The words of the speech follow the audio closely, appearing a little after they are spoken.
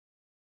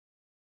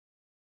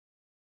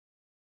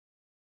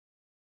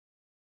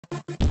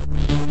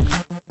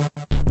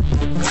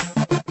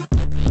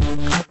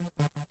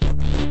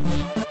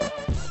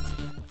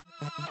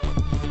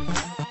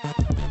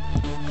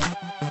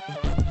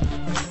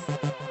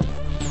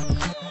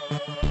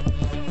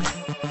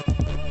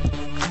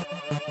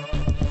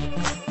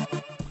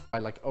I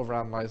like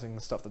overanalyzing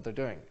the stuff that they're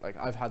doing. Like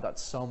I've had that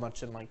so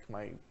much in like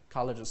my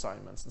college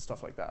assignments and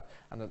stuff like that.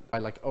 And I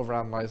like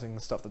overanalyzing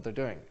the stuff that they're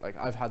doing. Like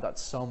I've had that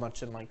so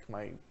much in like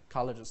my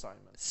college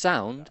assignments.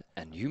 Sound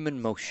and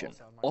human motion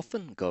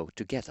often go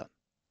together.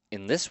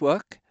 In this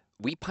work,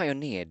 we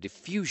pioneer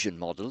diffusion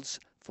models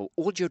for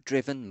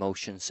audio-driven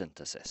motion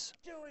synthesis.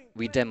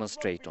 We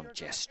demonstrate on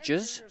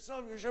gestures.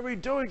 You should be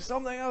doing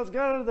something else.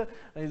 Get out of the.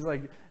 And he's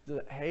like,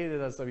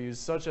 hated that stuff. He was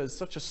such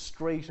a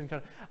straight and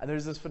kind of. And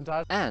there's this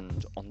fantastic.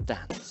 And on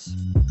dance.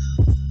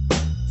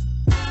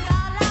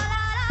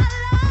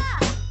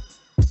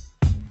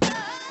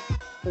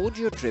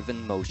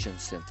 Audio-driven motion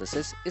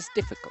synthesis is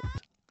difficult,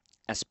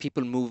 as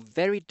people move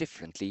very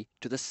differently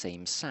to the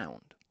same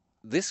sound.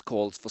 This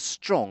calls for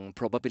strong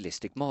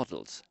probabilistic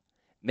models,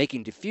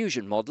 making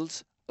diffusion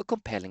models a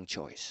compelling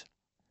choice.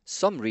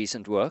 Some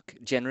recent work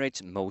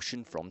generates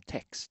motion from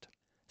text.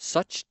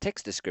 Such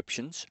text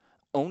descriptions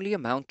only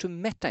amount to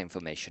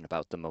meta-information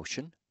about the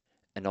motion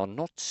and are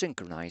not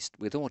synchronized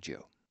with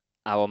audio.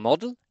 Our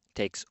model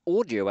takes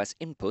audio as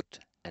input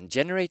and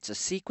generates a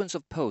sequence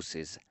of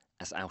poses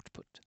as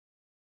output.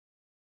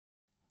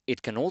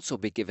 It can also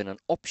be given an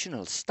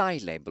optional style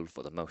label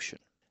for the motion.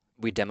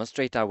 We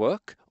demonstrate our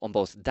work on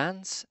both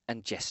dance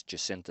and gesture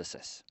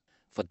synthesis.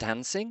 For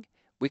dancing,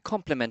 we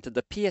complemented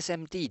the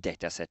PSMD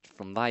dataset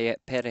from Valle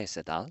Perez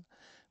et al.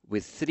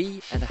 With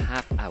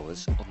 3.5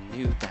 hours of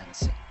new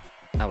dancing.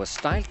 Our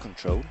style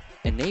control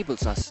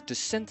enables us to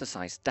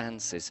synthesize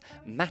dances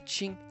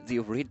matching the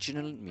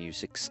original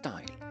music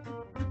style.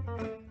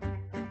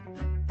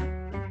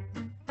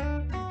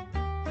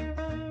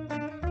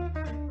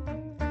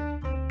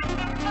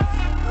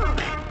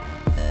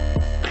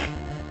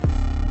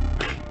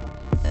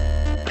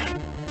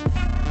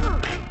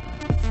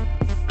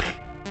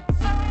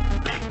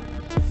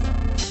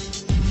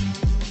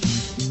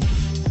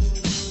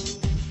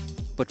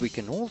 But we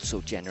can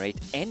also generate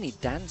any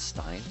dance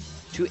style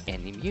to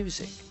any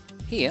music.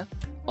 Here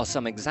are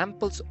some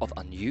examples of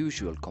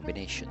unusual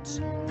combinations.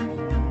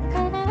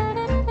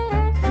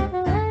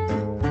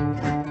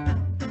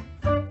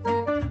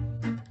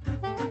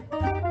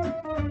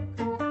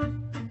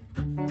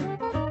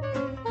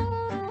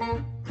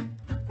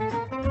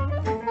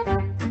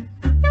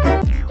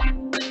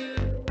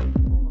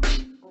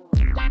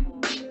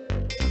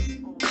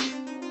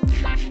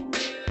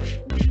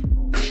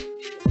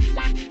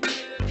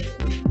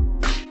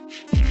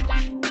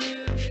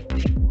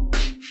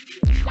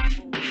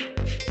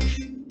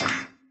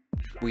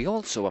 We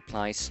also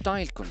apply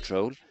style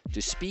control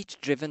to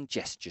speech-driven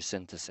gesture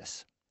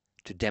synthesis.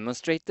 To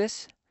demonstrate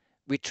this,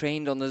 we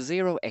trained on the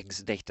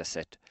 0x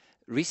dataset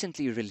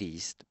recently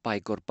released by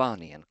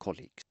Gorbani and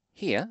colleagues.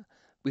 Here,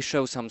 we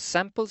show some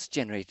samples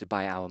generated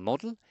by our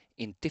model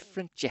in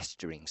different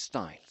gesturing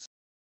styles.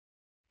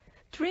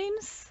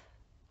 Dreams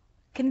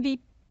can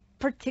be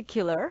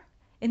particular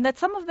in that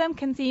some of them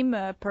can seem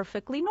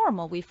perfectly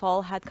normal. We've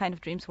all had kind of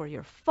dreams where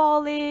you're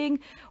falling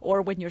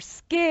or when you're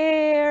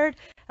scared.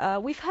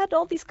 We've had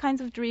all these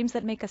kinds of dreams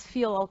that make us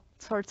feel all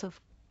sorts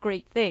of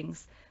great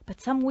things.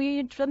 But some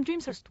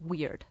dreams are just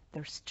weird.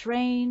 They're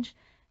strange.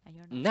 And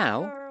you're not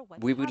Now, sure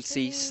what's we will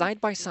see happening.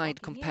 side-by-side You're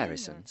walking in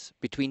comparisons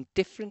between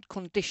different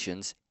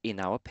conditions in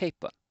our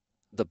paper.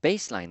 The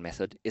baseline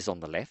method is on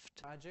the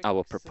left,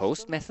 our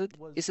proposed method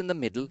is in the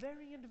middle,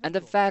 and a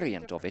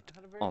variant of it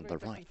on the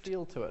right.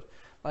 Feel to it.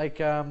 Like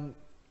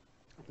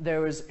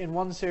there was in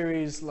one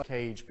series like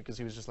cage because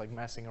he was just like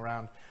messing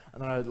around,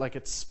 and then like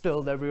it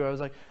spilled everywhere. I was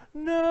like,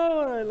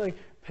 no, and I like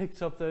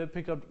picked up the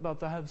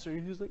hamster,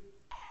 and he was like,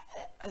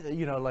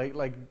 you know,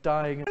 like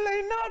dying.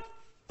 Really not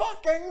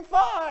fucking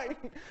fine.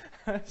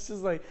 It's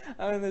just like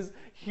I'm in this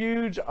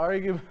huge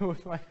argument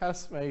with my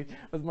housemate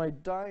with my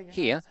dying.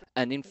 Here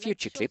and in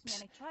future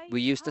clips,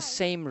 we use the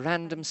same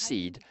random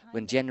seed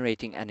when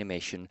generating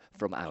animation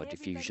from our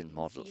diffusion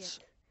models.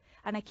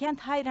 And I can't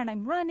hide, and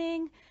I'm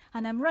running,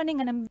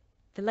 and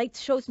the light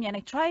shows me, and I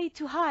try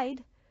to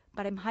hide,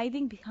 but I'm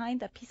hiding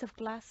behind a piece of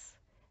glass,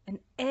 and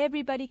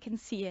everybody can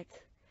see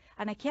it.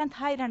 And I can't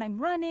hide, and I'm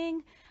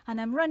running,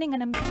 and I'm running,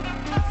 and I'm...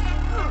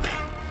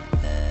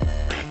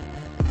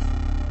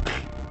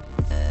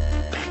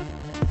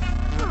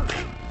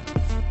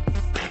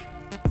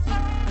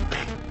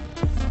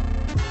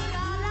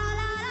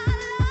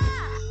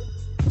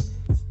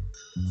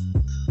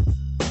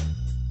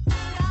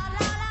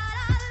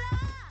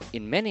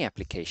 In many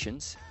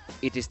applications,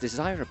 it is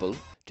desirable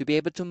to be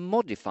able to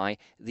modify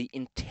the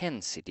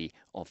intensity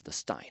of the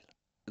style.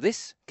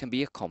 This can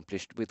be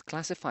accomplished with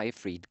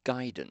classifier-free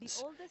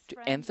guidance to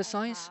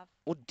emphasize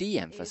or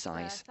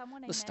de-emphasize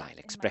the style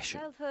expression.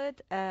 In my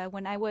childhood,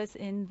 when I was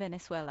in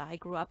Venezuela, I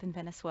grew up in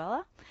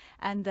Venezuela,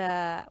 and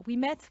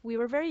we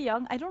were very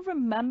young. I don't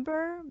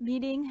remember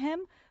meeting him,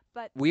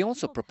 But We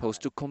also people tell propose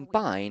to us that we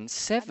combine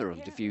several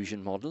apparently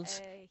diffusion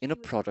models in a he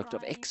was product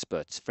of crying.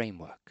 experts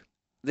framework.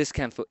 This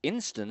can, for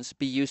instance,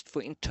 be used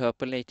for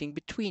interpolating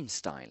between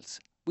styles,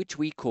 which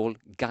we call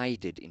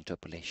guided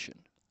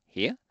interpolation.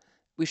 Here,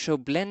 we show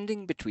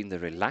blending between the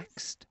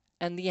relaxed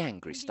and the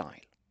angry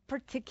style.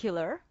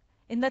 Particular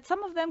in that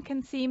some of them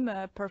can seem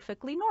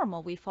perfectly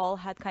normal. We've all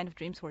had kind of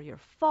dreams where you're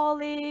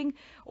falling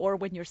or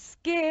when you're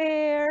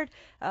scared.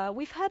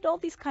 We've had all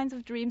these kinds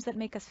of dreams that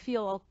make us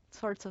feel all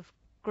sorts of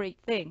great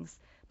things.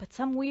 But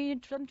some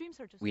dreams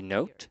are just We weird.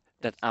 note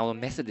that our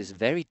method is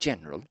very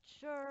general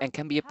and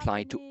can be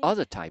applied to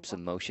other types of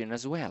motion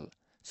as well,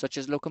 such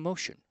as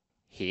locomotion.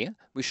 Here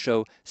we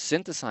show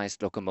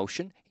synthesized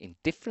locomotion in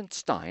different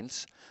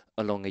styles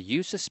along a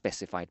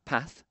user-specified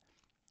path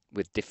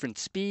with different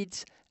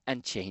speeds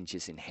and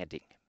changes in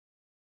heading.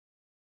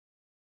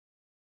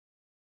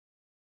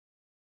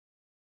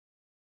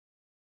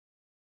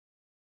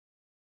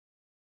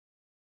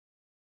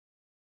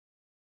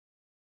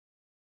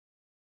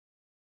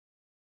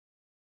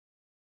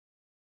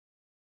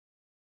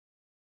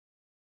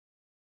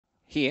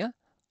 Here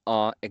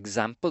are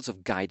examples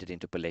of guided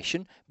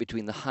interpolation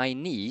between the high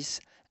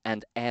knees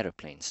and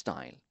aeroplane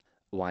style,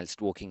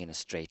 whilst walking in a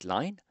straight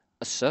line,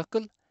 a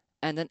circle,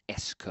 and an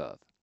S-curve.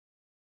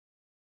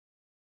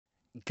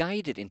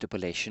 Guided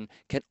interpolation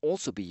can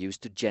also be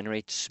used to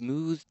generate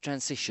smooth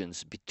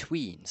transitions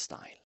between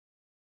style.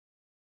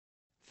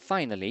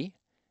 Finally,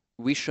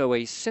 we show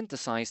a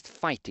synthesized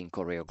fighting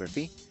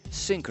choreography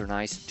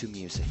synchronized to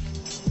music.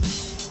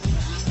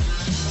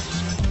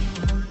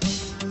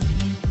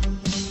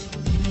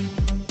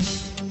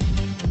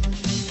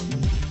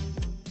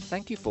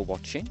 Thank you for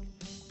watching.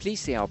 Please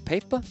see our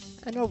paper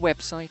and our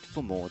website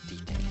for more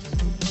details.